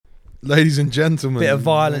Ladies and gentlemen. Bit of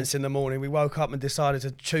violence in the morning. We woke up and decided to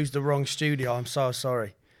choose the wrong studio. I'm so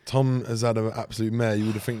sorry. Tom has had an absolute mare. You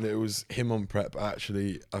would have think that it was him on prep.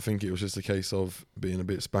 Actually, I think it was just a case of being a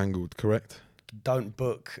bit spangled, correct? Don't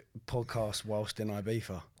book podcasts whilst in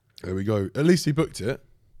Ibiza. There we go. At least he booked it.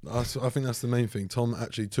 I think that's the main thing. Tom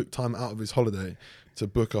actually took time out of his holiday to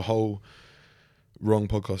book a whole wrong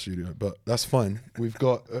podcast studio, but that's fine. We've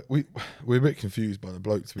got we're a bit confused by the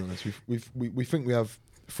bloke, to be honest. We think we have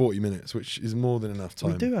 40 minutes, which is more than enough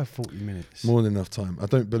time. We do have 40 minutes. More than enough time. I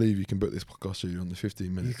don't believe you can book this podcast studio on the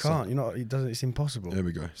 15 minutes. You can't. You're not. It doesn't. It's impossible. There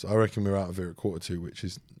we go. So I reckon we're out of here at 1:45, which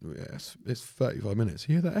is it's 35 minutes.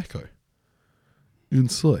 You hear that echo?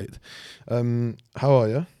 Inside. How are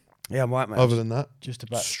you? Yeah, I'm right, man. Other than that, just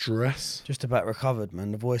about stress. Just about recovered,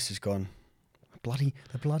 man. The voice is gone.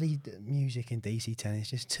 The bloody music in DC10 is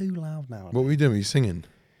just too loud now. What were you doing? Were you singing?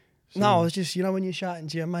 No, I was just, when you're shouting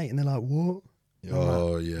to your mate and they're like, what?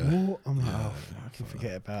 Oh, like, yeah. What? I'm like, I can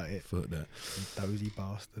forget about it. Fuck that. Dozy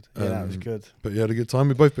bastard. Yeah, that was good. But you had a good time.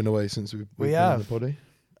 We've both been away since we've been on the poddy.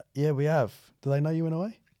 Yeah, we have. Do they know you went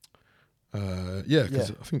away? Yeah, because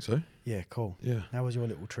I think so. Yeah, cool. Yeah. How was your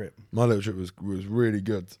little trip? My little trip was really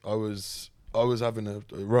good. I was having a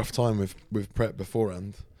rough time with prep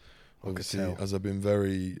beforehand. Obviously, as I've been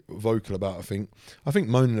very vocal about, I think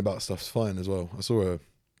moaning about stuff's fine as well. I saw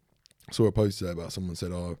a post today about someone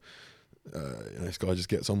said, this guy just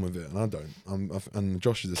gets on with it, and I don't. And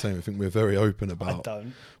Josh is the same. I think we're very open about. I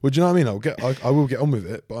don't. Well, do you know what I mean? I will get on with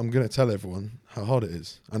it, but I'm going to tell everyone how hard it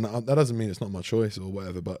is, and that doesn't mean it's not my choice or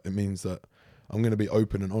whatever. But it means that I'm going to be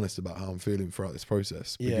open and honest about how I'm feeling throughout this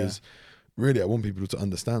process, because really I want people to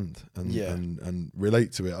understand and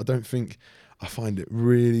relate to it. I find it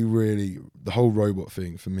really, really, the whole robot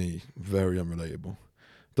thing for me, very unrelatable.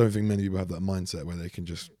 Don't think many people have that mindset where they can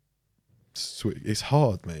just switch. It's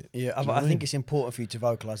hard, mate. Yeah, I think it's important for you to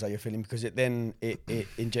vocalise how you're feeling, because it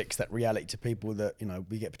injects that reality to people that,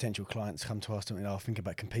 we get potential clients come to us and I'll think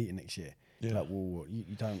about competing next year. Yeah. Like, well,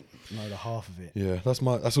 you don't know the half of it. Yeah, that's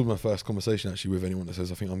always my first conversation actually with anyone that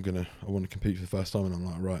says, I want to compete for the first time, and I'm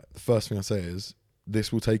like, right, the first thing I say is,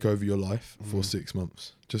 this will take over your life for 6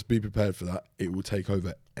 months. Just be prepared for that. It will take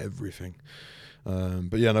over everything.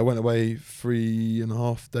 But yeah, and I went away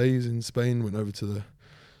 3.5 days in Spain. Went over to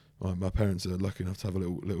my parents are lucky enough to have a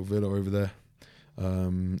little villa over there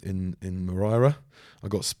in Moreira. I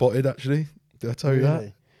got spotted actually. Did I tell you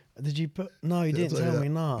that? Did you put? No, you didn't tell me.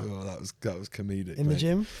 No. Oh, that was comedic. In the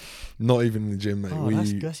gym? Not even in the gym, mate. Oh,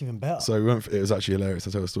 that's even better. So it was actually hilarious.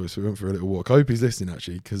 I'll tell a story. So we went for a little walk. I hope he's listening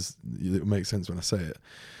actually, because it makes sense when I say it.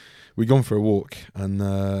 We'd gone for a walk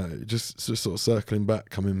and just sort of circling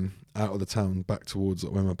back, coming out of the town back towards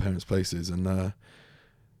where my parents' place is, and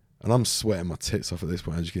I'm sweating my tits off at this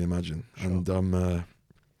point, as you can imagine. Sure. And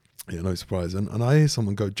no surprise. And I hear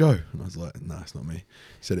someone go, "Joe," and I was like, "No, it's not me." He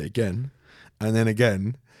said it again, and then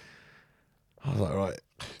again. I was like, right.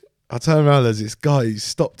 I turn around, there's this guy who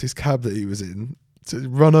stopped his cab that he was in to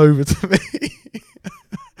run over to me.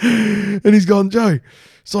 And he's gone, "Joe,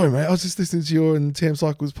 sorry, mate, I was just listening to your and TM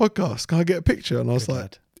Cycles podcast. Can I get a picture?" And I was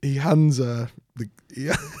like, he hands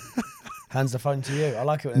hands the phone to you. I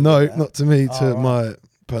like it when no, not to me, to my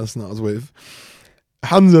person that I was with.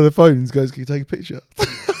 Hands her the phone and goes, "Can you take a picture?"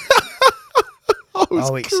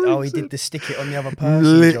 He did the stick it on the other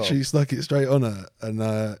person. Literally job. Stuck it straight on her.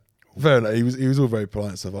 And fair enough, he was all very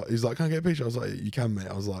polite and stuff. He was like, "Can I get a picture?" I was like, "You can, mate."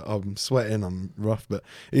 I was like, "I'm sweating, I'm rough," but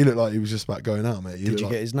he looked like he was just about going out, mate. Did you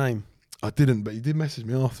get his name? I didn't, but he did message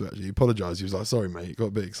me after actually. He apologised. He was like, "Sorry, mate." He got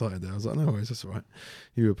a bit excited there. I was like, "No worries, that's all right."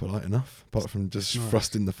 You were polite enough, apart from just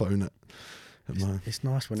thrusting the phone at it's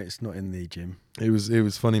nice when it's not in the gym. It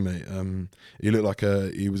was funny, mate. He looked like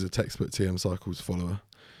he was a textbook TM Cycles follower.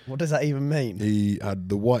 What does that even mean? He had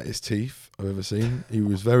the whitest teeth I've ever seen. He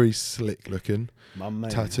was very slick looking.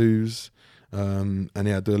 Tattoos. And he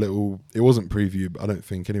had a little, it wasn't preview, but I don't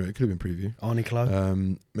think anyway, it could have been preview.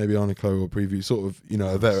 Arniclo? Maybe Arniclo or preview, sort of,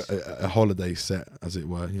 a holiday set, as it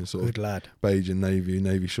were. Sort good of lad. Beige and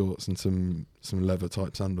navy shorts and some leather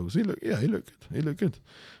type sandals. He looked good.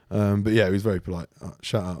 But yeah, he was very polite.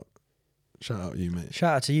 Shout out you, mate.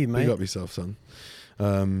 Shout out to you, mate. Big up yourself, son.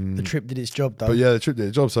 The trip did its job, though. But yeah, the trip did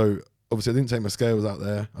its job. So obviously I didn't take my scales out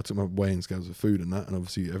there. I took my weighing scales of food and that, and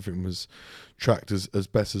obviously everything was tracked as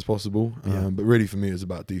best as possible. But really for me it was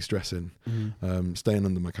about de-stressing, staying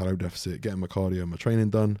under my calorie deficit, getting my cardio and my training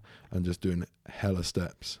done, and just doing hella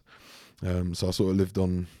steps. So I sort of lived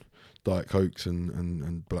on Diet Cokes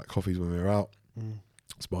and black coffees when we were out,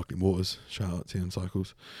 sparkling waters, shout out TM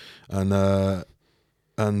Cycles. And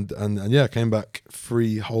and yeah, came back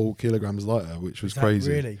 3 whole kilograms lighter, which was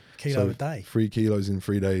crazy. Really? Kilo a day? 3 kilos in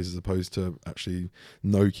 3 days as opposed to actually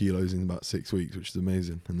no kilos in about 6 weeks, which is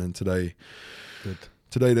amazing. And then today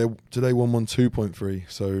 112.3,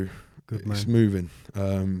 so Good, it's man. moving.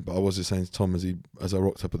 But I was just saying to Tom as I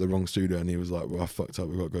rocked up at the wrong studio, and he was like, well, I fucked up,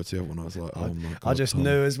 we've got to go to the other one. I was like, oh my God, I just Tom.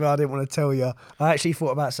 knew as well. I didn't want to tell you. I actually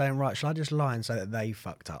thought about saying, right, shall I just lie and say that they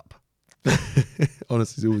fucked up?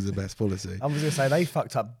 Honestly, it's always the best policy. I was going to say they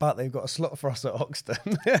fucked up, but they've got a slot for us at Hoxton.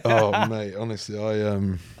 Oh mate, honestly,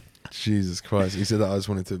 Jesus Christ, he said that I just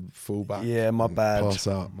wanted to fall back. Yeah, my bad. Pass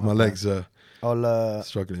out. My My bad. legs are I'll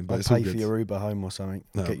struggling, but I'll it's all pay good. for your Uber home or something.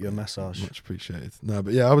 No, Get you a massage. Much appreciated. No,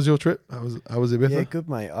 but yeah, how was your trip? How was it, Yeah, good,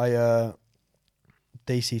 mate. I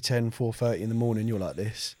DC 10, 4:30 in the morning. You're like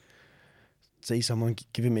this. See someone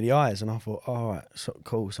giving me the eyes, and I thought, all right, so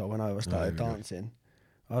cool. So I went over, started dancing.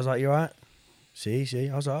 I was like, you all right? See.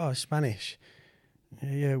 I was like, oh, it's Spanish.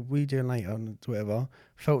 Yeah, we doing later, and whatever.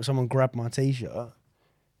 Felt someone grab my t-shirt.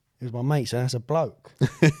 It was my mate, so that's a bloke.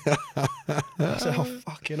 I said, oh,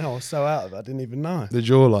 fucking hell, I was so out of it, I didn't even know. The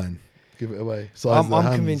jawline, give it away. I'm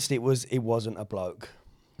convinced it wasn't a bloke.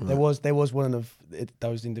 Right. There was one of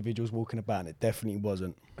those individuals walking about, and it definitely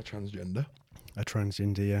wasn't A transgender. a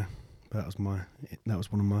transgender. Yeah, that was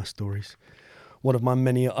one of my stories, one of my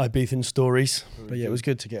many Ibethan stories. But yeah, it was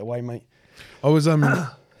good to get away, mate. I was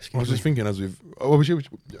just thinking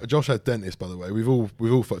Josh had dentist, by the way. We've all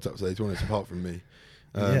fucked up today, to be honest, apart from me.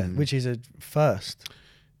 Yeah, which is a first.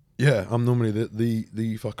 Yeah, I'm normally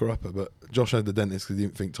the fucker upper, but Josh had the dentist because he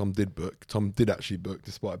didn't think Tom did book. Tom did actually book,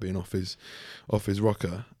 despite being off his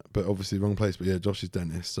rocker, but obviously wrong place. But yeah, Josh's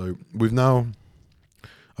dentist. So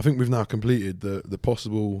I think we've now completed the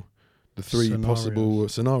 3 possible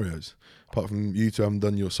scenarios. Apart from you two haven't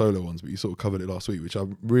done your solo ones, but you sort of covered it last week, which I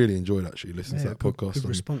really enjoyed actually listening to that podcast. Good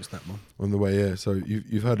response, that one. On the way here. So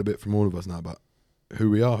you've heard a bit from all of us now about who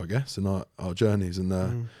we are, I guess, and our journeys. And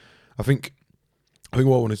I think what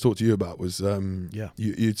I wanted to talk to you about was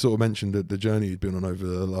you'd sort of mentioned the journey you'd been on over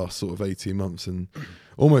the last sort of 18 months and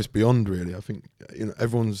almost beyond, really. I think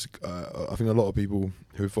everyone's I think a lot of people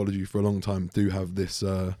who have followed you for a long time do have this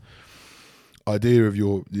idea of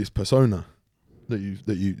this persona that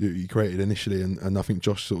you created initially, and I think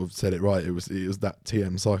Josh sort of said it right. It was that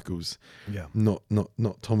TM Cycles, not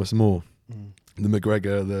Thomas More, the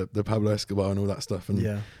McGregor, the Pablo Escobar, and all that stuff.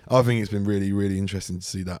 And I think it's been really, really interesting to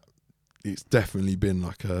see that. It's definitely been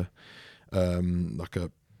like a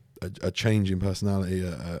change in personality,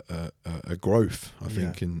 a growth. I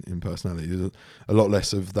think in personality. There's a lot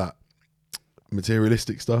less of that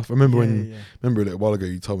materialistic stuff. I remember remember a little while ago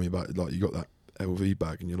you told me about like you got that LV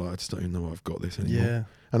bag and you're like, I just don't even know I've got this anymore. Yeah.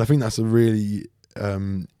 And I think that's a really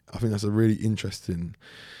interesting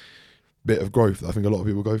bit of growth that I think a lot of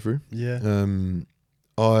people go through. Yeah.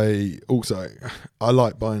 I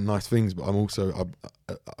like buying nice things, but I'm also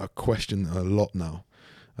I question a lot now.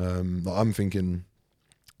 Like I'm thinking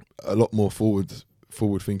a lot more forward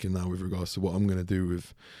thinking now with regards to what I'm going to do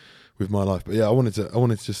with my life. But yeah, I wanted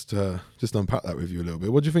to just unpack that with you a little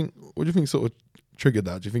bit. What do you think sort of triggered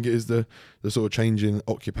that? Do you think it is the sort of change in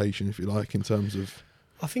occupation, if you like, in terms of?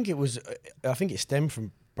 I think it stemmed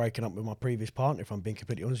from breaking up with my previous partner, if I'm being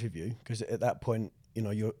completely honest with you, because at that point,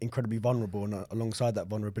 you're incredibly vulnerable, and alongside that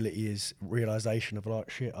vulnerability is realization of like,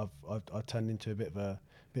 shit, I've turned into a bit of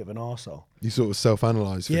an arsehole. You sort of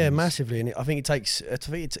self-analyse things. Yeah, massively, and I think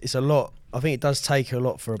it's a lot. I think it does take a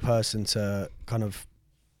lot for a person to kind of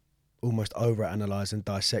almost overanalyze and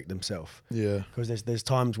dissect themselves. Yeah, because there's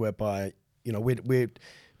times whereby we're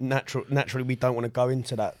naturally we don't want to go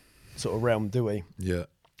into that sort of realm, do we? Yeah.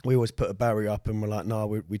 We always put a barrier up, and we're like, no,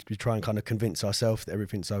 we try and kind of convince ourselves that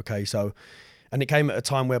everything's okay. So, and it came at a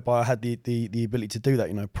time whereby I had the ability to do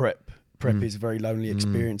that. Prep is a very lonely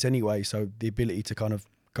experience anyway. So the ability to kind of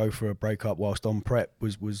go through a breakup whilst on prep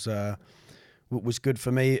was good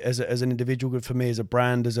for me as an individual, good for me as a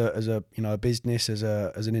brand, as a business, as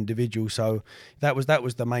an individual. So that was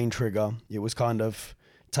the main trigger. It was kind of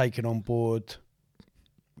taken on board,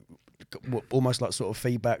 almost like sort of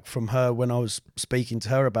feedback from her when I was speaking to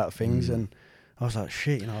her about things, and I was like,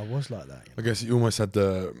 shit, I was like that. I guess you almost had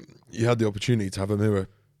the opportunity to have a mirror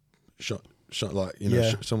shot like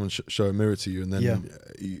someone show a mirror to you, and then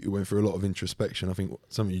you went through a lot of introspection. I think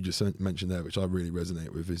something you just mentioned there, which I really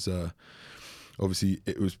resonate with, is obviously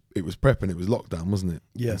it was prep and it was lockdown, wasn't it?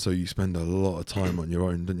 Yeah. And so you spend a lot of time on your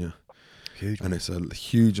own, didn't you? Huge. And it's a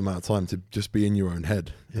huge amount of time to just be in your own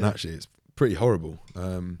head, and actually it's pretty horrible.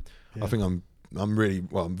 I think I'm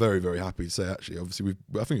very, very happy to say, actually, obviously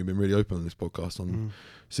I think we've been really open on this podcast on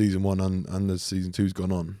season 1 and as season 2's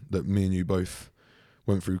gone on, that me and you both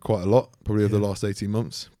went through quite a lot, probably over the last 18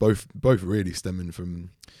 months. Both really stemming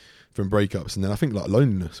from breakups, and then I think like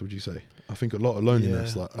loneliness. Would you say? I think a lot of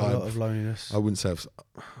loneliness. Yeah, like a lot of loneliness. I wouldn't say I've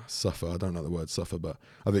suffer. I don't know the word suffer, but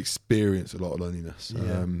I've experienced a lot of loneliness.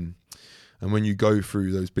 Yeah. And when you go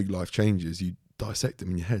through those big life changes, you dissect them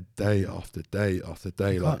in your head day after day after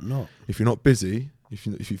day. You like can't not. if you're not busy,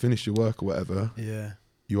 if you finish your work or whatever, Yeah.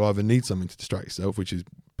 you either need something to distract yourself, which is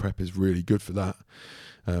prep is really good for that.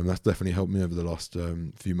 That's definitely helped me over the last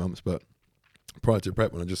few months. But prior to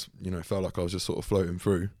prep, when I just felt like I was just sort of floating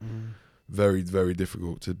through, very, very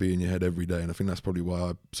difficult to be in your head every day. And I think that's probably why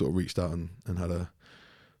I sort of reached out and had a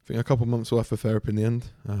couple of months worth of therapy in the end.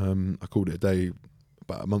 I called it a day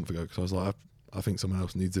about a month ago because I was like, I think someone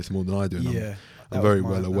else needs this more than I do. And I'm very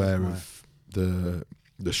well aware of the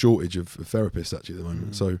shortage of therapists actually at the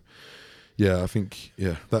moment. So yeah, I think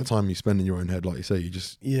that time you spend in your own head, like you say, you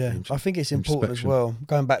just I think it's important as well.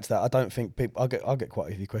 Going back to that, I don't think people. I get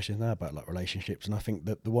quite a few questions now about like relationships, and I think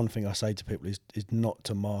that the one thing I say to people is not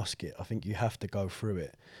to mask it. I think you have to go through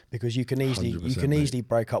it because you can easily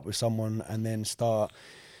break up with someone and then start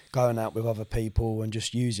going out with other people and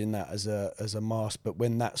just using that as a mask. But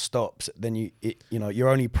when that stops, then you're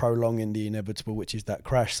only prolonging the inevitable, which is that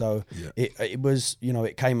crash. So it was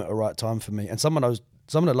it came at the right time for me. And some of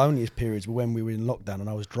the loneliest periods were when we were in lockdown and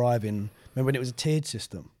I was driving. Remember when it was a tiered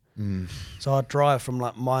system? So I'd drive from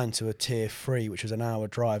like mine to a tier 3, which was an hour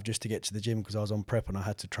drive just to get to the gym because I was on prep and I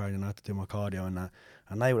had to train and I had to do my cardio and that.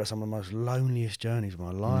 And they were some of the most loneliest journeys of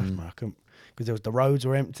my life, man. I couldn't, because the roads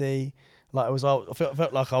were empty. Like I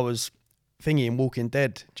felt like I was thingy in Walking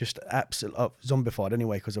Dead, just absolutely zombified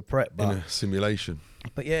anyway because of prep. But, in a simulation.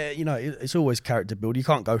 But yeah, it's always character build. You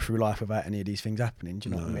can't go through life without any of these things happening. Do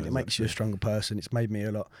you know what I mean? It makes you a stronger person. It's made me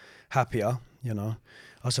a lot happier.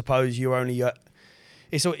 I suppose you're only.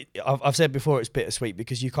 I've said before it's bittersweet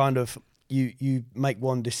because you kind of you make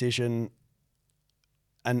one decision,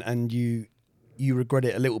 and you regret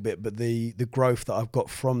it a little bit, but the growth that I've got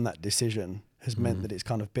from that decision has meant that it's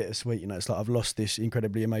kind of bittersweet. It's like I've lost this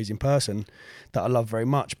incredibly amazing person that I love very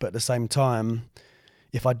much, but at the same time,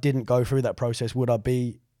 if I didn't go through that process, would I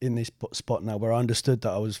be in this spot now where I understood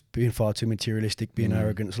that I was being far too materialistic, being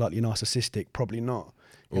arrogant, slightly narcissistic? Probably not.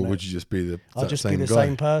 Or would you just be the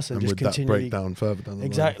same person? And just would continually that break down further down the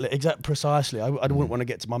line? Precisely. I wouldn't want to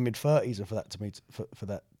get to my mid-30s and for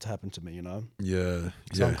that to happen to me, Yeah.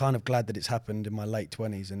 So I'm kind of glad that it's happened in my late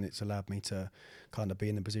 20s and it's allowed me to kind of be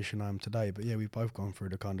in the position I am today. But yeah, we've both gone through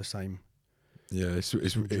the kind of same. Yeah, it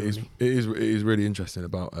is really interesting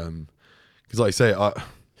about because like I say,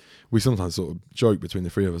 we sometimes sort of joke between the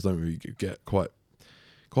three of us, don't we? We get quite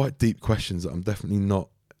deep questions that I'm definitely not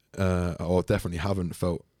or definitely haven't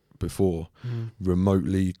felt before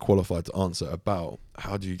remotely qualified to answer about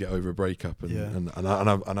how do you get over a breakup and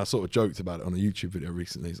I sort of joked about it on a YouTube video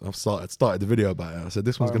recently. I've started the video about it. I said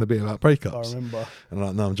this one's going to be about breakups. I remember. And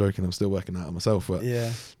like, no, I'm joking. I'm still working that out myself. But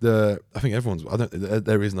I think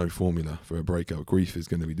there is no formula for a breakup. Grief is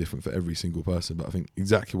going to be different for every single person. But I think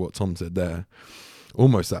exactly what Tom said there,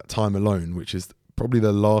 almost that time alone, which is probably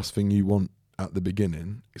the last thing you want at the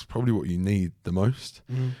beginning, is probably what you need the most,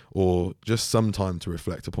 or just some time to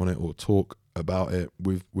reflect upon it or talk about it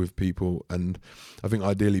with people. And I think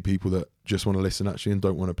ideally people that just want to listen actually and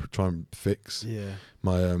don't want to try and fix.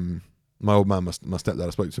 My old man, my stepdad,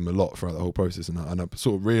 I spoke to him a lot throughout the whole process, and I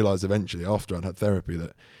sort of realised eventually after I'd had therapy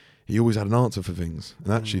that he always had an answer for things,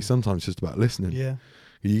 and actually sometimes it's just about listening.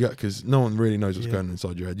 Because no one really knows what's going on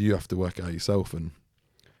inside your head. You have to work it out yourself, and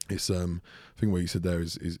it's I think what you said there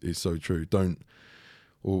is so true.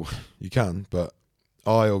 You can, but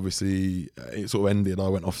I obviously, it sort of ended. I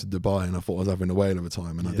went off to Dubai and I thought I was having a whale of a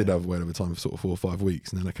time, and I did have a whale of a time for sort of 4 or 5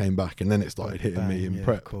 weeks, and then I came back and then it started hitting me in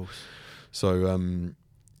prep. Of course. So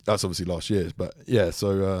that's obviously last year's, but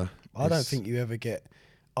so I don't think you ever get.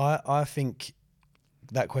 I think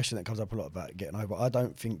that question that comes up a lot about getting over, I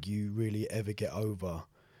don't think you really ever get over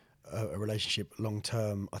a relationship long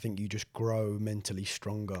term. I think you just grow mentally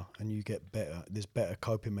stronger and you get better. There's better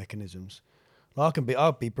coping mechanisms.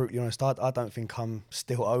 I'll be brutally honest. I don't think I'm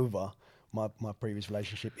still over my previous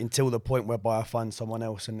relationship until the point whereby I find someone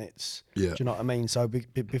else, and it's do you know what I mean? So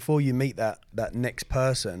before you meet that next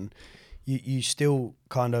person, you still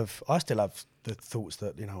kind of. I still have the thoughts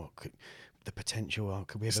that the potential.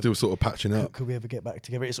 Could we ever, still sort of patching up? Could we ever get back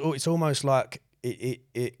together? It's almost like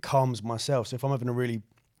it calms myself. So if I'm having a really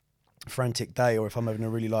frantic day, or if I'm having a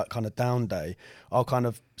really like kind of down day, I'll kind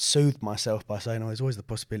of soothe myself by saying, there's always the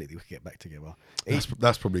possibility we could get back together.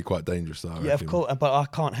 That's probably quite dangerous though. Of course, but I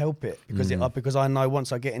can't help it because I know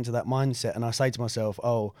once I get into that mindset and I say to myself,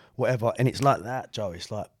 whatever, and it's like that, Joe, it's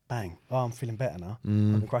like bang, oh, I'm feeling better now. I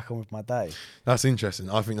can crack on with my day. That's interesting.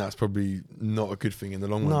 I think that's probably not a good thing in the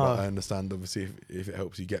long run, No. but I understand obviously if it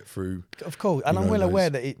helps you get through. Of course, and I'm well aware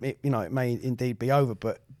that it may indeed be over,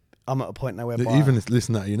 but I'm at a point now whereby even if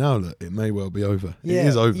listening to you now, look, it may well be over. Yeah, it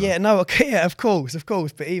is over. Yeah, no, okay, yeah, of course.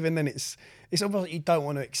 But even then, it's almost like you don't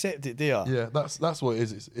want to accept it, do you? Yeah, that's what it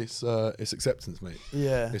is. It's acceptance, mate.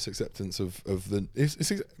 Yeah, it's acceptance of the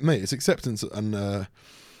mate. It's acceptance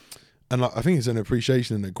and like, I think it's an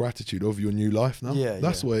appreciation and a gratitude of your new life now. Yeah,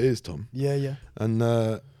 that's what it is, Tom. Yeah. And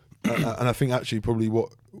I think actually probably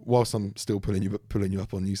whilst I'm still pulling you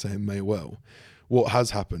up on you saying may well, what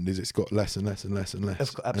has happened is it's got less and less and less and less.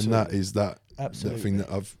 Absolutely. And that is that thing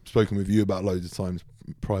that I've spoken with you about loads of times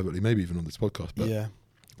privately, maybe even on this podcast. But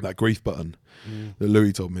that grief button that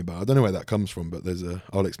Louis told me about, I don't know where that comes from, but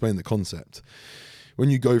I'll explain the concept. When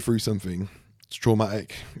you go through something, it's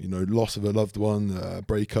traumatic, loss of a loved one,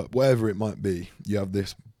 breakup, whatever it might be, you have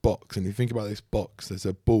this box, and you think about this box, there's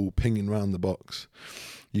a ball pinging around the box.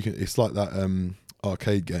 It's like that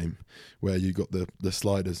arcade game where you got the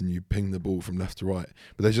sliders and you ping the ball from left to right,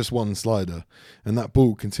 but there's just one slider, and that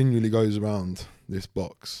ball continually goes around this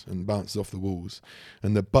box and bounces off the walls,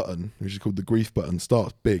 and the button, which is called the grief button,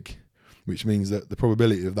 starts big, which means that the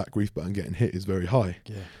probability of that grief button getting hit is very high.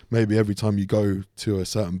 Yeah. Maybe every time you go to a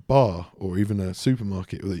certain bar or even a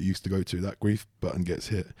supermarket that you used to go to, that grief button gets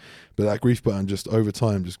hit. But that grief button just over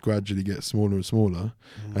time just gradually gets smaller and smaller.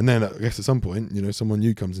 And then I guess at some point, someone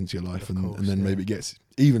new comes into your life and then maybe it gets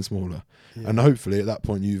even smaller. Yeah. And hopefully at that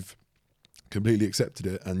point you've completely accepted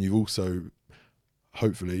it, and you've also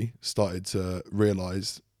hopefully started to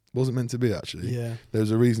realise wasn't meant to be, actually. Yeah. There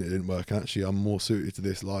was a reason it didn't work, and actually I'm more suited to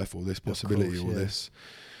this life or this possibility this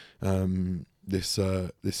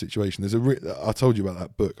situation. I told you about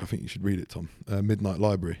that book. I think you should read it, Tom. Midnight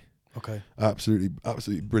Library. Okay. Absolutely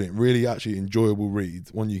brilliant. Really actually enjoyable read.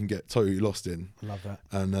 One you can get totally lost in. Love that.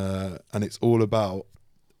 And it's all about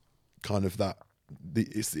kind of that.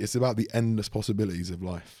 It's about the endless possibilities of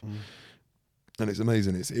life. And it's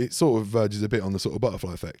amazing. It sort of verges a bit on the sort of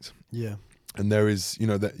butterfly effect. Yeah. And there is,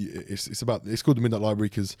 that it's called the Midnight Library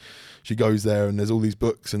because she goes there and there's all these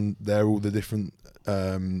books and they're all the different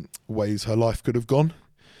ways her life could have gone.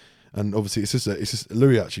 And obviously it's just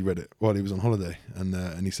Louis actually read it while he was on holiday,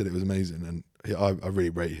 and he said it was amazing. And I really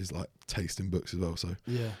rate his taste in books as well. So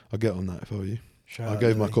I'll get on that if I were you. I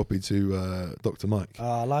gave my copy to Dr. Mike.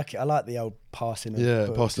 I like it. I like the old passing of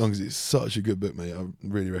books. Pass it on because it's such a good book, mate. I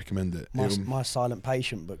really recommend it. My Silent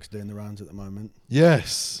Patient book's doing the rounds at the moment.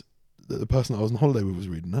 Yes. The person that I was on holiday with was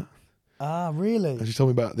reading that. Ah, really? And she told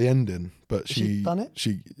me about the ending, but she done it?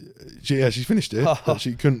 She finished it, but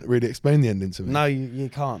she couldn't really explain the ending to me. No, you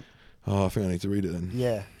can't. Oh, I think I need to read it then.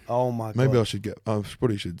 Yeah. Oh my god. Maybe I should get. I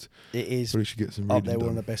probably should. It is. Probably should get some. Up there, one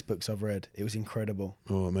of the best books I've read. It was incredible.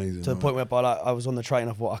 Oh, amazing! To the point where, I was on the train.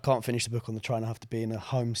 I thought I can't finish the book on the train. I have to be in a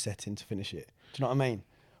home setting to finish it. Do you know what I mean?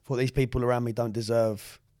 I thought these people around me don't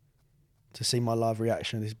deserve to see my live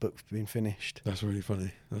reaction of this book being finished. That's really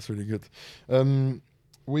funny. That's really good.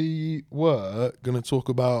 We were going to talk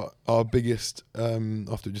about our biggest,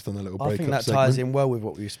 after we've just done a little breakup segment. I think that ties in well with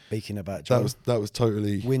what we were speaking about, John. That was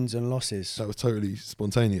totally... wins and losses. That was totally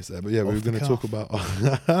spontaneous there. But yeah, we were going to talk about...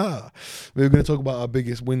 we were going to talk about our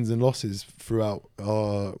biggest wins and losses throughout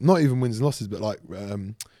our... Not even wins and losses, but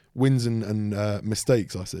wins and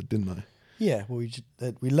mistakes, I said, didn't I? Yeah, well,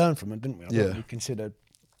 we learned from it, didn't we? We considered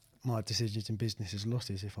my decisions in business as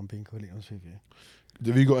losses, if I'm being completely honest with you.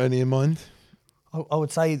 Have you got any in mind? I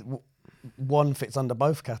would say one fits under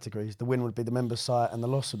both categories. The win would be the members' site, and the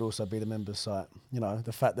loss would also be the members' site.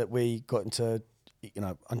 The fact that we got into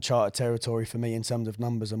uncharted territory for me in terms of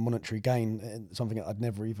numbers and monetary gain, something that I'd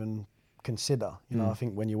never even consider. I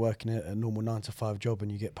think when you're working at a normal 9-to-5 job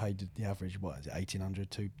and you get paid the average, what is it,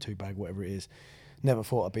 1,800, two bag, whatever it is. Never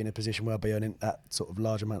thought I'd be in a position where I'd be earning that sort of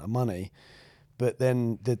large amount of money. But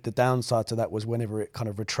then the downside to that was whenever it kind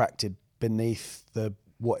of retracted beneath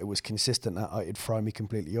what it was consistent at, it'd throw me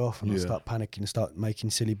completely off, and I'd start panicking and start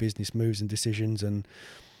making silly business moves and decisions, and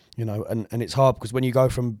and it's hard because when you go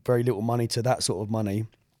from very little money to that sort of money,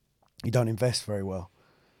 you don't invest very well.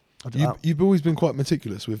 You've always been quite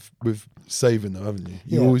meticulous with saving though, haven't you?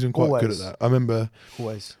 You've always been quite good at that. I remember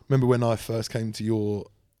when I first came to your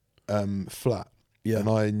flat, and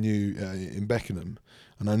I knew in Beckenham,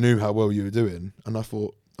 and I knew how well you were doing, and I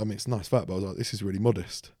thought, it's a nice flat, but I was like, this is really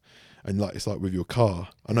modest. And it's like with your car,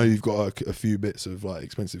 I know you've got a few bits of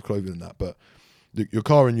expensive clothing and that, but your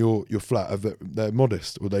car and your flat, they're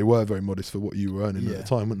modest, or they were very modest for what you were earning at the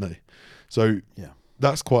time, weren't they? So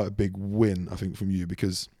that's quite a big win, I think, from you,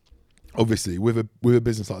 because obviously with a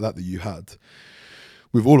business like that you had,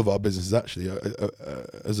 with all of our businesses actually,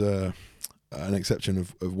 as an exception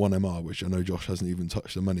of 1MR, which I know Josh hasn't even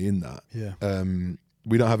touched the money in that. Yeah.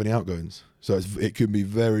 We don't have any outgoings, so it could be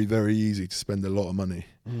very, very easy to spend a lot of money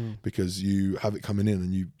because you have it coming in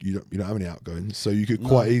and you don't have any outgoings. So you could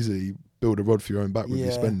quite easily build a rod for your own back with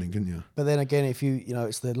your spending, couldn't you? But then again, if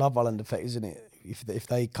it's the Love Island effect, isn't it? If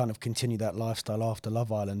they kind of continue that lifestyle after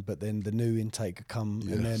Love Island, but then the new intake come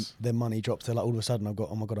and then their money drops, they're like, all of a sudden I've got,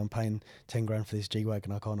 oh my God, I'm paying 10 grand for this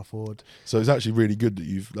G-Wagon I can't afford. So it's actually really good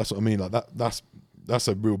that that's what I mean. Like that's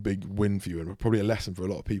a real big win for you, and probably a lesson for a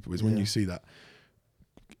lot of people is when you see that.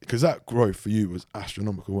 Because that growth for you was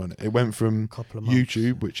astronomical, wasn't it? It went from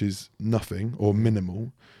YouTube, which is nothing or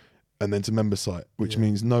minimal, and then to member site, which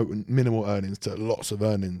means minimal earnings to lots of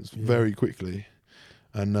earnings very quickly.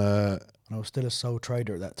 And I was still a sole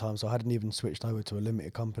trader at that time, so I hadn't even switched over to a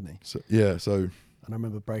limited company. So and I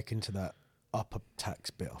remember breaking into that upper tax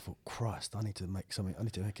bit. I thought, Christ, I need to make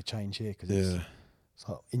a change here, because it's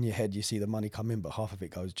like in your head you see the money come in, but half of it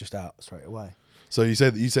goes just out straight away. So you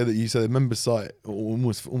said the member site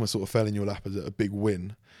almost sort of fell in your lap as a big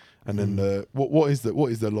win, and then what is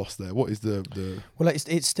the loss there? What is the? Well,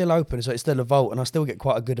 it's still open, so it's still a vault, and I still get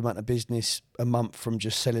quite a good amount of business a month from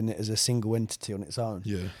just selling it as a single entity on its own.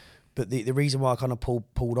 Yeah. But the reason why I kind of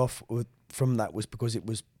pulled off from that was because it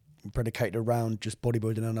was predicated around just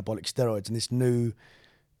bodybuilding and anabolic steroids, and this new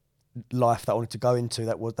life that I wanted to go into,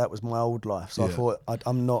 that was my old life. So I thought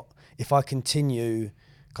I'm not, if I continue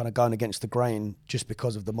kind of going against the grain just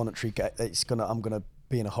because of the monetary I'm gonna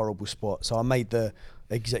be in a horrible spot. So I made the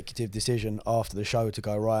executive decision after the show to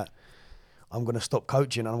go, right, I'm gonna stop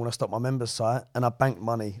coaching and I'm gonna stop my members site. And I banked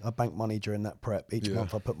money during that prep. Each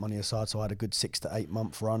month I put money aside, so I had a good 6 to 8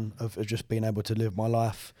 month run of just being able to live my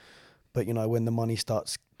life. But when the money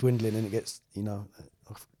starts dwindling and it gets, I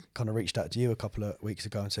kind of reached out to you a couple of weeks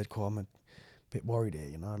ago and said, cool, I'm a bit worried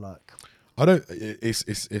here, like. I don't.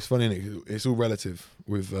 It's funny, innit? It's all relative.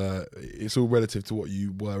 It's all relative to what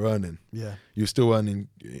you were earning. Yeah, you're still earning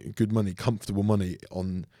good money, comfortable money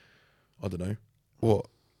on, I don't know what,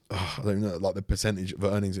 I don't know, like the percentage of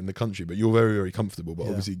earnings in the country, but you're very, very comfortable. But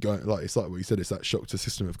obviously, it's like what you said. It's that shock to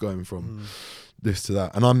system of going from this to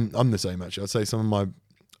that. And I'm the same actually. I'd say some of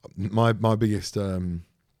my biggest.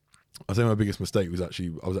 I think my biggest mistake was I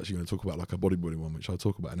was actually going to talk about like a bodybuilding one, which I'll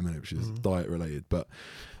talk about in a minute, which is diet related. But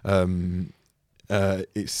I'm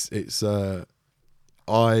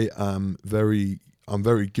very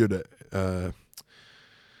good at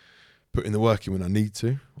putting the work in when I need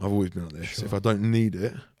to. I've always been like this. Sure. If I don't need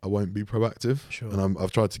it, I won't be proactive. Sure. And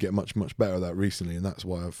I've tried to get much better at that recently, and that's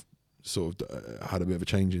why I've sort of had a bit of a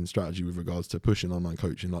change in strategy with regards to pushing online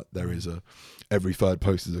coaching. Like there is every third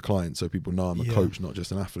post is a client, so people know I'm a coach, not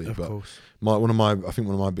just an athlete. Of but course. one of my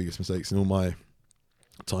biggest mistakes in all my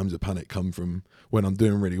times of panic come from when I'm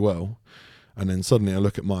doing really well, and then suddenly I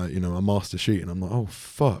look at my my master sheet and I'm like, oh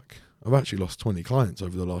fuck, I've actually lost 20 clients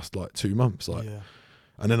over the last 2 months,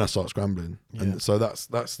 and then I start scrambling, and so that's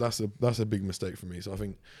a big mistake for me. So I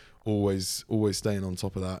think always staying on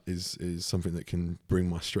top of that is something that can bring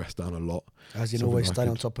my stress down a lot. As in always staying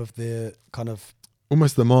on top of the kind of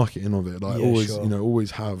almost the marketing of it,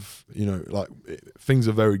 always have, things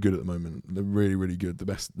are very good at the moment. They're really, really good. The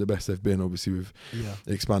best they've been, obviously, with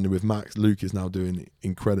expanding with Max. Luke is now doing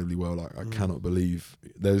incredibly well. I cannot believe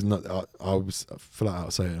there's not. I was flat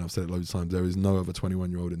out saying, I've said it loads of times, there is no other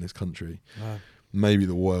 21-year-old in this country. Wow. Maybe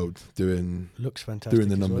the world looks fantastic, doing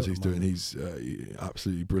the numbers he's doing. He's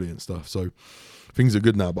absolutely brilliant stuff. So things are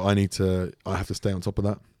good now, but I have to stay on top of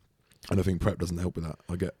that. And I think prep doesn't help with that.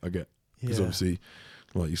 I get because obviously,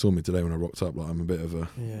 like you saw me today when I rocked up, like I'm a bit of a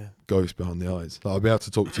ghost behind the eyes. Like, I'll be able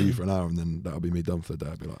to talk to you for an hour and then that'll be me done for the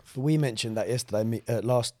day. I'll be like, we mentioned that yesterday,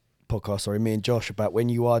 last podcast, me and Josh, about when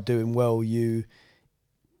you are doing well, you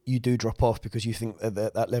do drop off because you think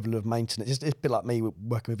that level of maintenance. It's a bit like me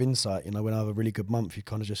working with Insight. When I have a really good month, you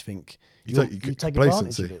kind of just think you take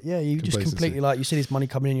advantage of it. Yeah, you just completely you see this money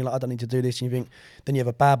coming in. You're like, I don't need to do this. And you think, then you have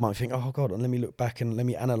a bad month. You think, oh God, and let me look back and let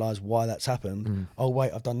me analyse why that's happened. Oh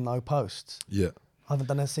wait, I've done no posts. Yeah, I haven't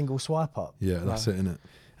done a single swipe up. Yeah, that's it, innit?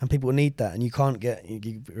 And people need that, and you can't get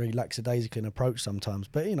very lackadaisical in approach sometimes.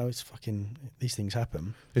 But it's fucking, these things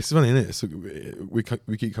happen. It's funny, isn't it?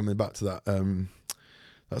 We keep coming back to that.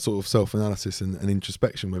 That sort of self-analysis and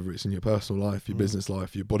introspection, whether it's in your personal life, your business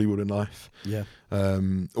life, your bodybuilding life,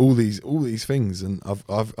 all these things. And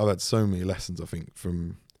I've had so many lessons, I think,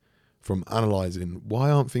 from analysing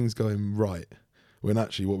why aren't things going right, when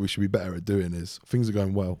actually what we should be better at doing is things are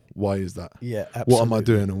going well. Why is that? Yeah, absolutely. What am I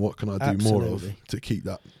doing, and what can I do more of to keep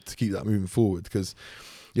that moving forward? Because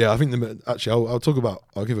I think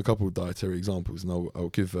I'll give a couple of dietary examples, and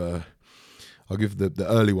I'll I'll give the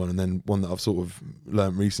early one and then one that I've sort of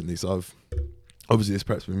learned recently. So I've obviously this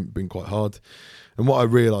prep's been quite hard, and what I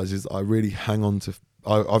realise is I really hang on to.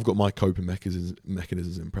 I've got my coping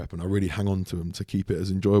mechanisms in prep, and I really hang on to them to keep it as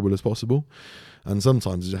enjoyable as possible. And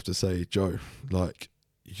sometimes you have to say, Joe, like,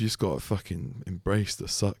 you just got to fucking embrace the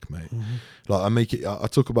suck, mate. Like, I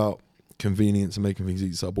talk about convenience and making things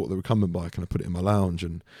easy. So I bought the recumbent bike and I put it in my lounge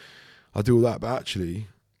and I do all that. But actually,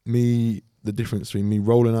 the difference between me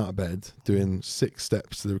rolling out of bed, doing 6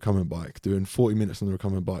 steps to the recumbent bike, doing 40 minutes on the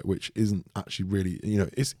recumbent bike, which isn't actually really,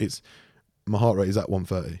 it's my heart rate is at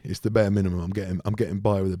 130. It's the bare minimum. I'm getting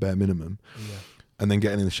by with the bare minimum. Yeah. And then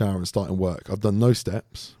getting in the shower and starting work. I've done no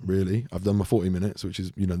steps, really. I've done my 40 minutes, which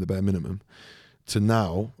is, the bare minimum. To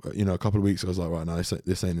now, a couple of weeks ago, I was like, right, now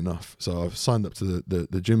this ain't enough. So I've signed up to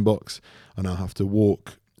the gym box. I now have to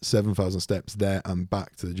walk 7,000 steps there and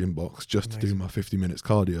back to the gym box just to do my 50 minutes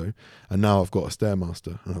cardio. And now I've got a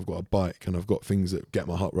Stairmaster and I've got a bike and I've got things that get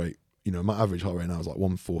my heart rate. My average heart rate now is like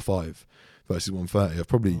 145 versus 130. I've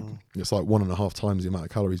probably, it's like 1.5 times the amount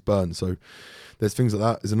of calories burned. So there's things like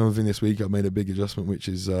that. There's another thing this week. I've made a big adjustment, which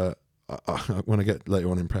is when I get later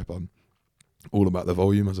on in prep, I'm all about the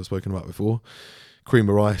volume, as I've spoken about before. Cream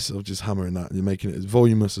of rice, I'm just hammering that. You're making it as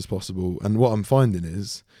voluminous as possible. And what I'm finding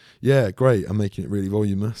is, yeah, great, I'm making it really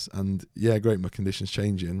voluminous. And yeah, great, my condition's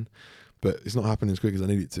changing. But it's not happening as quick as I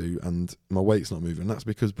need it to. And my weight's not moving. And that's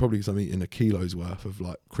probably because I'm eating a kilo's worth of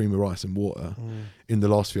like cream of rice and water in the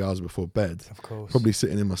last few hours before bed. Of course. Probably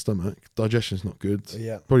sitting in my stomach. Digestion's not good.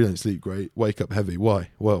 Yeah. Probably don't sleep great. Wake up heavy.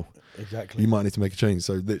 Why? Well, exactly. You might need to make a change.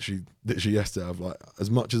 So literally yesterday, I've like,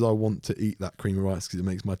 as much as I want to eat that cream of rice because it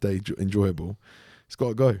makes my day enjoyable, it's got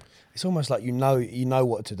to go. It's almost like you know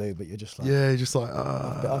what to do, but you're just like, yeah, you're just like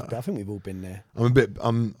I think we've all been there. I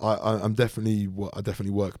definitely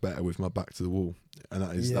work better with my back to the wall, and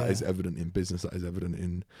that is evident in business. That is evident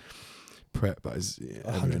in prep. That is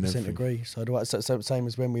 100% agree. So same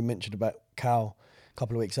as when we mentioned about Cal a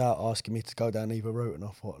couple of weeks out asking me to go down either route, and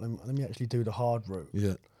I thought, let me actually do the hard route.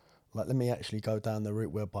 Yeah. Like, let me actually go down the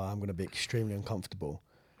route whereby I'm going to be extremely uncomfortable.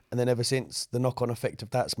 And then ever since, the knock-on effect of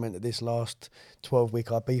that's meant that this last 12-week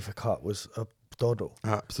Ibiza cut was a doddle.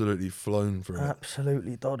 Absolutely flown through.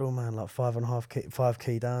 Absolutely doddle, man. Like 5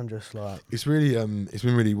 key down, just like. It's really, it's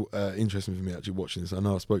been really interesting for me actually watching this. I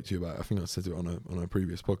know I spoke to you about it. I think I said it on a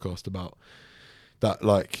previous podcast about that,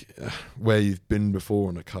 like where you've been before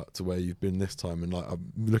on a cut to where you've been this time. And like,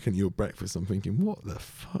 I'm looking at your breakfast, I'm thinking, what the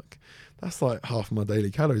fuck? That's like half my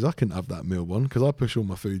daily calories. I couldn't have that meal one because I push all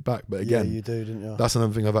my food back. But again, yeah, you do, didn't you? That's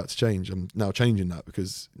another thing I've had to change. I'm now changing that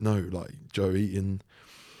because Joe, eating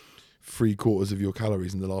 3/4 of your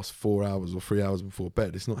calories in the last 4 hours or 3 hours before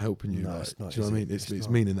bed, it's not helping you. No, it's not. Do you know what I mean? It's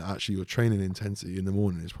meaning that actually your training intensity in the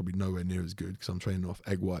morning is probably nowhere near as good because I'm training off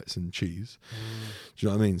egg whites and cheese. Do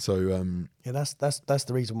you know what I mean? So yeah, that's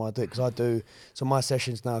the reason why I do it, because I do. So my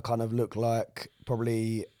sessions now kind of look like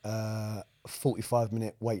probably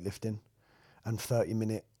 45-minute weightlifting and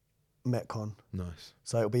 30-minute Metcon. Nice.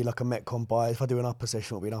 So it'll be like a Metcon bias. If I do an upper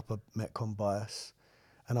session, it'll be an upper Metcon bias,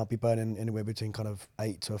 and I'll be burning anywhere between kind of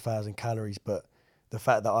 8 to 1,000 calories. But the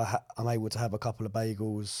fact that I'm able to have a couple of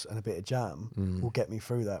bagels and a bit of jam will get me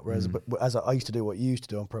through that. Whereas as I used to do what you used to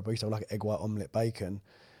do on prep, I used to have like an egg white omelette bacon.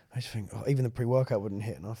 I just think even the pre-workout wouldn't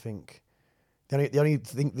hit, and I think the only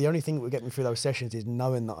thing that would get me through those sessions is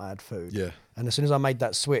knowing that I had food. Yeah. And as soon as I made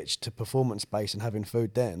that switch to performance-based and having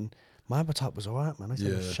food, then my appetite was all right, man. I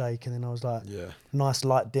just had a shake, and then I was like, nice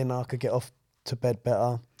light dinner. I could get off to bed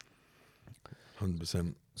better.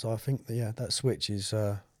 100%. So I think that switch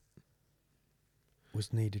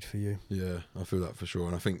was needed for you. Yeah, I feel that for sure,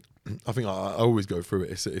 and I think I always go through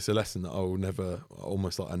it. It's a lesson that I will never,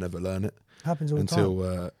 almost like I never learn it. Happens all the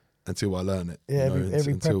time until I learn it. Yeah,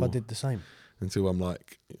 every prep I did the same. Until I'm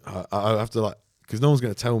like, I have to because no one's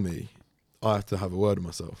going to tell me. I have to have a word with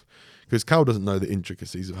myself. Because Cal doesn't know the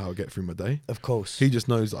intricacies of how I get through my day. Of course. He just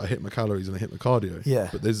knows that I hit my calories and I hit my cardio. Yeah.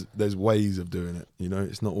 But there's ways of doing it.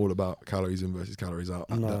 It's not all about calories in versus calories out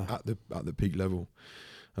at the peak level.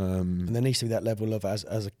 And there needs to be that level of as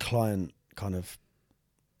a client kind of,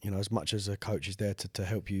 as much as a coach is there to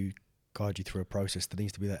help you, guide you through a process, there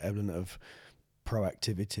needs to be that element of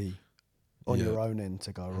proactivity on your own end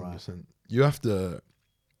to go 100%. Right.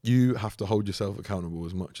 You have to hold yourself accountable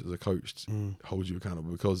as much as a coach holds you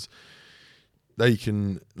accountable, because they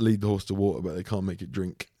can lead the horse to water, but they can't make it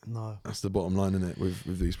drink. No. That's the bottom line, in it,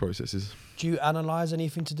 with these processes. Do you analyse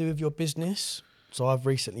anything to do with your business? So I've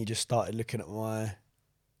recently just started looking at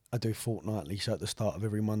I do fortnightly, so at the start of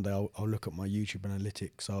every Monday, I'll look at my YouTube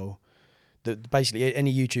analytics. So basically,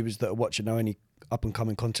 any YouTubers that are watching now, any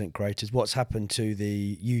up-and-coming content creators, what's happened to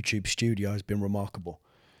the YouTube studio has been remarkable.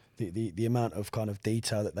 the amount of kind of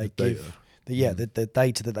detail that they The give. data. The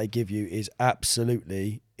data that they give you is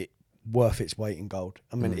absolutely worth its weight in gold.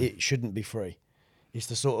 I mean, it shouldn't be free. It's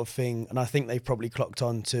the sort of thing, and I think they've probably clocked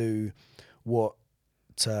on to what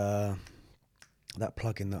that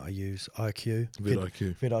plugin that I use,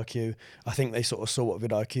 vidIQ. I think they sort of saw what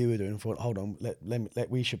vidIQ were doing and thought, hold on,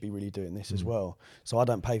 we should be really doing this as well. So I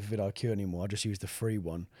don't pay for vidIQ anymore. I just use the free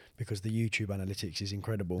one because the YouTube analytics is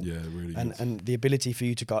incredible. Yeah, really. And the ability for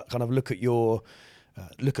you to kind of look at your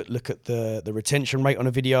look at the retention rate on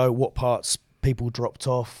a video, what parts people dropped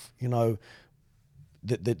off, you know,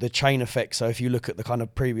 the chain effect. So if you look at the kind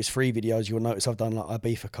of previous 3 videos, you'll notice I've done like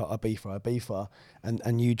Ibiza, and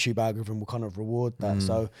YouTube algorithm will kind of reward that.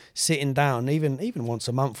 So sitting down, even once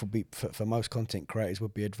a month would be for most content creators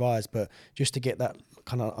would be advised, but just to get that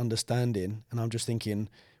kind of understanding. And I'm just thinking,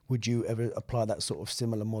 would you ever apply that sort of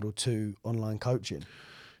similar model to online coaching?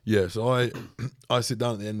 Yeah, so I sit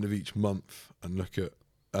down at the end of each month and look at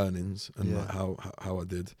earnings and like how I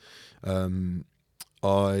did.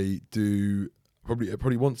 I do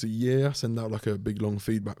probably once a year. I send out like a big long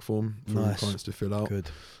feedback form for clients to fill out. Good.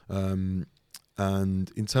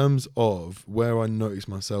 And in terms of where I notice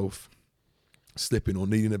myself slipping or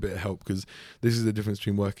needing a bit of help, because this is the difference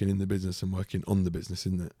between working in the business and working on the business,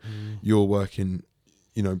 isn't it? You're working,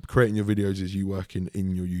 you know, creating your videos is you working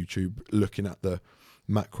in your YouTube, looking at the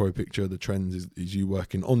macro picture, the trends is you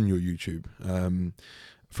working on your YouTube.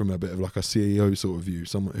 From a bit of like a CEO sort of view,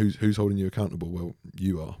 someone who's holding you accountable. Well,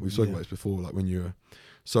 you are. We've spoken about this before. Like when you're a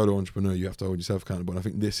solo entrepreneur, you have to hold yourself accountable. And I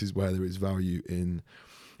think this is where there is value in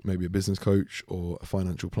maybe a business coach or a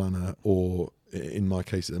financial planner, or in my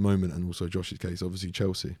case at the moment, and also Josh's case, obviously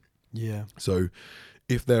Chelsea. Yeah. So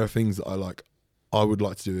if there are things that I would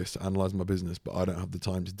like to do this to analyse my business, but I don't have the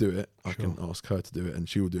time to do it, I can ask her to do it, and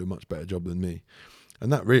she will do a much better job than me.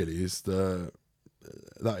 And that really is the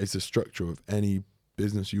structure of any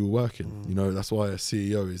business you work in. You know, that's why a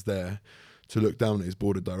CEO is there to look down at his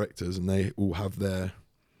board of directors, and they all have their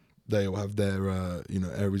you know,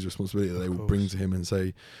 areas of responsibility that they will bring to him and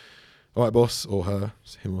say, all right boss, or her,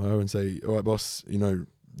 him or her, and say, all right boss, you know,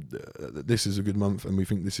 this is a good month and we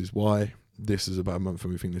think this is why, this is a bad month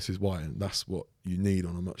and we think this is why. And that's what you need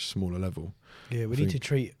on a much smaller level. Yeah, we need to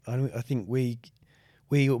treat, I think we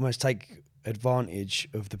almost take advantage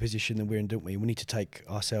of the position that we're in, don't we? We need to take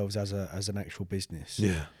ourselves as an actual business.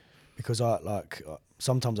 Yeah. Because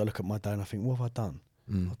sometimes I look at my day and I think, what have I done?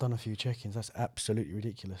 I've done a few check-ins. That's absolutely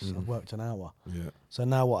ridiculous. I've worked an hour. Yeah. So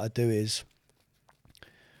now what I do is,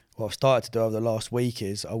 what I've started to do over the last week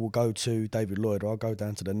is I will go to David Lloyd, or I'll go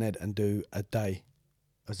down to the Ned and do a day,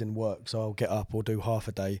 as in work. So I'll get up or do half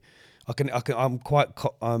a day. I'm quite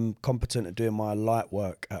competent at doing my light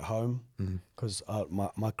work at home, because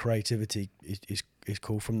my creativity is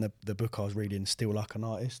cool. From the book I was reading, Still Like an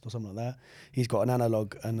Artist or something like that. He's got an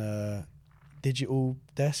analog and a digital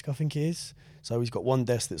desk, I think it is. So he's got one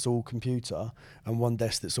desk that's all computer and one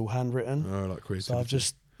desk that's all handwritten. Oh, like creativity. So I've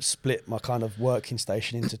just split my kind of working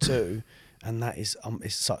station into 2, and that is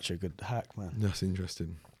it's such a good hack, man. That's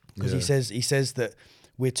interesting. Because he says that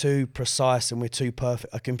we're too precise and we're too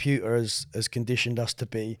perfect. A computer has conditioned us to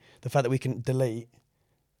be, the fact that we can delete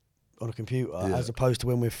on a computer, as opposed to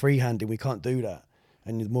when we're freehanding, we can't do that.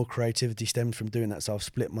 And the more creativity stems from doing that. So I've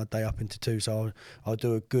split my day up into 2. So I'll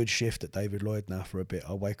do a good shift at David Lloyd now for a bit.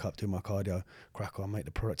 I'll wake up, do my cardio, crack on, make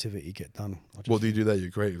the productivity get done. What do you do there? Your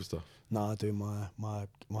creative stuff? No, I do my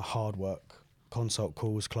hard work, consult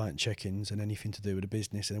calls, client check-ins, and anything to do with the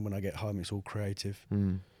business. And then when I get home, it's all creative.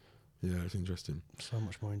 Yeah, it's interesting. So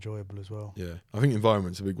much more enjoyable as well. Yeah, I think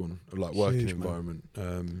environment's a big one. Like working environment,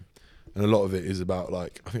 and a lot of it is about,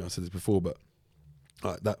 like, I think I said this before, but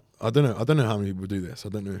like that. I don't know how many people do this. I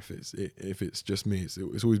don't know if it's just me.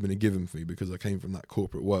 It's always been a given for me because I came from that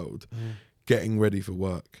corporate world. Getting ready for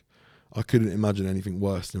work, I couldn't imagine anything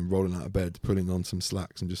worse than rolling out of bed, putting on some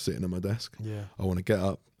slacks and just sitting at my desk. Yeah. I want to get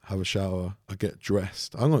up, have a shower, I get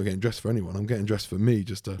dressed. I'm not getting dressed for anyone. I'm getting dressed for me,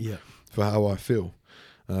 just for how I feel.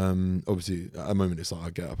 Obviously at the moment it's like I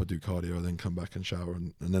get up, I do cardio, I then come back and shower,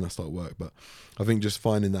 and then I start work. But I think just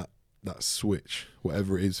finding that switch,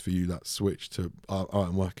 whatever it is for you, that switch to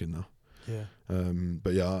I'm working now. Yeah.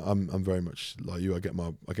 But yeah, I'm very much like you. I get my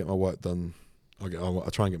work done. I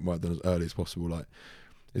try and get my work done as early as possible. Like,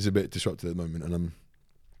 it's a bit disruptive at the moment, and I'm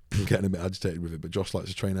getting a bit agitated with it. But Josh likes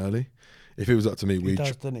to train early. If it was up to me, he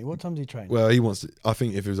does, doesn't he? What time does he train? Well, he wants to. I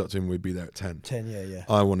think if it was up to him, we'd be there at 10. 10, yeah.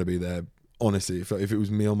 I want to be there. Honestly, if it was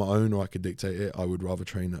me on my own or I could dictate it, I would rather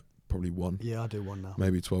train at probably 1. Yeah, I do 1 now.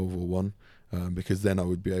 Maybe 12 or 1, because then I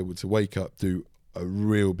would be able to wake up, do a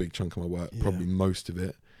real big chunk of my work, probably most of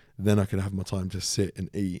it. Then I could have my time to sit and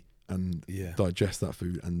eat and digest that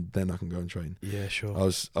food, and then I can go and train. Yeah, sure. I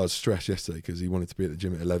was stressed yesterday because he wanted to be at the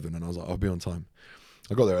gym at 11, and I was like, I'll be on time.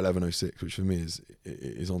 I got there at 11:06, which for me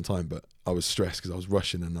is on time, but I was stressed because I was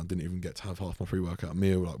rushing and I didn't even get to have half my pre-workout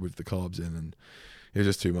meal, like with the carbs in, and it was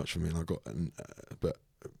just too much for me. And but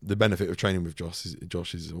the benefit of training with Josh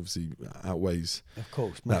is obviously outweighs, of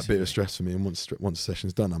course, that bit of stress for me. And once the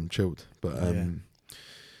session's done, I'm chilled. But I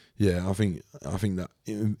think that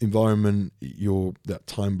environment, that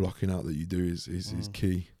time blocking out that you do is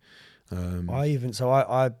key.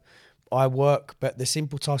 I work, but the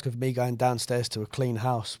simple task of me going downstairs to a clean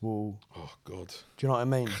house will... Oh, God. Do you know what I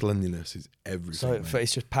mean? Cleanliness is everything, So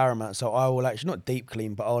it's just paramount. So I will actually, not deep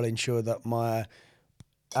clean, but I'll ensure that my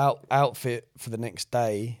outfit for the next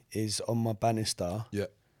day is on my banister. Yeah.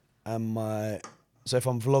 And so if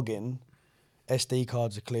I'm vlogging, SD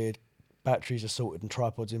cards are cleared, batteries are sorted, and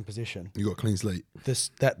tripods in position. You got a clean slate.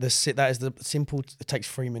 That is the simple... It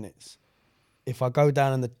takes 3 minutes. If I go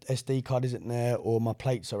down and the SD card isn't there or my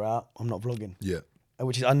plates are out, I'm not vlogging. Yeah.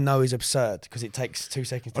 Which I know is absurd because it takes 2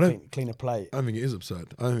 seconds to clean a plate. I don't think it is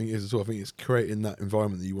absurd. I don't think it is at all. I think it's creating that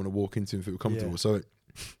environment that you want to walk into and feel comfortable. Yeah. So it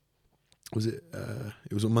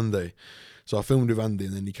was on Monday. So I filmed with Andy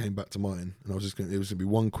and then he came back to mine, and it was going to be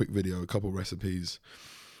one quick video, a couple of recipes.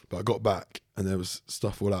 But I got back and there was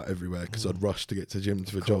stuff all out everywhere because I'd rushed to get to the gym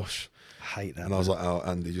for Josh. I hate that. And I was like, "Oh,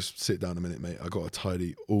 Andy, just sit down a minute, mate. I got to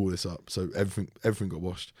tidy all this up." So everything got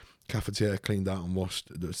washed. Cafetiere cleaned out and washed.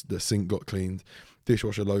 The sink got cleaned.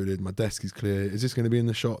 Dishwasher loaded. My desk is clear. Is this going to be in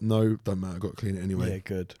the shot? No, don't matter. I've got to clean it anyway. Yeah,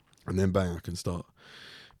 good. And then bang, I can start.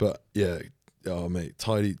 But yeah, oh mate,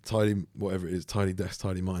 tidy, whatever it is, tidy desk,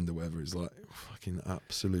 tidy mind, or whatever. It's like fucking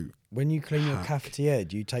absolute. When you clean your cafetiere,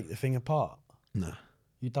 do you take the thing apart? Nah,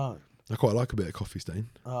 you don't. I quite like a bit of coffee stain.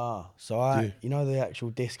 So you know the actual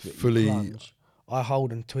disc that you plunge, I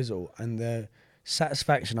hold and twizzle, and the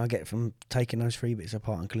satisfaction I get from taking those 3 bits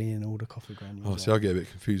apart and cleaning all the coffee granules. Oh, see, I get a bit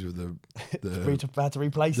confused with the I had to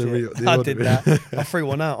replace it. I did that. I threw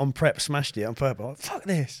one out on prep, smashed it on purpose. Like, fuck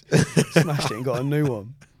this. Smashed it and got a new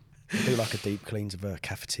one. I do like a deep cleans of a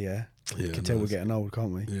cafetiere. Yeah, you can tell we're getting old,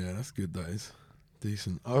 can't we? Yeah, that's good. That is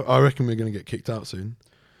decent. I reckon we're going to get kicked out soon.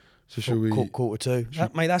 So should we... Quarter 2.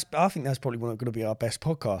 Mate, I think that's probably going to be our best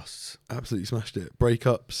podcasts. Absolutely smashed it.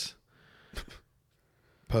 Breakups,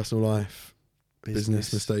 personal life,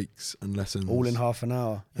 business mistakes and lessons. All in half an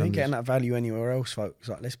hour. You ain't getting that value anywhere else, folks.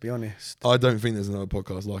 Like, let's be honest. I don't think there's another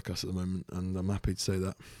podcast like us at the moment, and I'm happy to say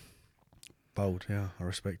that. Bold, yeah. I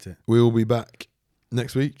respect it. We will be back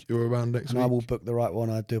next week. You're around next week. I will book the right one.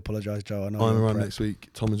 I do apologise, Joe. I know I'm around next week.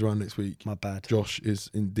 Tom is around next week. My bad. Josh is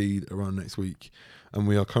indeed around next week. And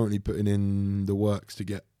we are currently putting in the works to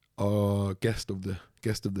get our guest of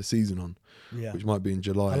the season on, which might be in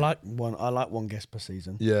July. I like one guest per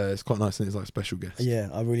season. Yeah, it's quite nice, and it's like special guest. Yeah,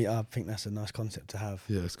 I think that's a nice concept to have.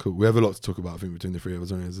 Yeah, it's cool. We have a lot to talk about. I think between the three of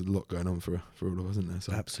us, there's a lot going on for all of us, isn't there?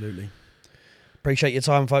 So. Absolutely. Appreciate your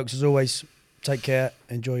time, folks. As always, take care.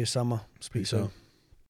 Enjoy your summer. Speak soon.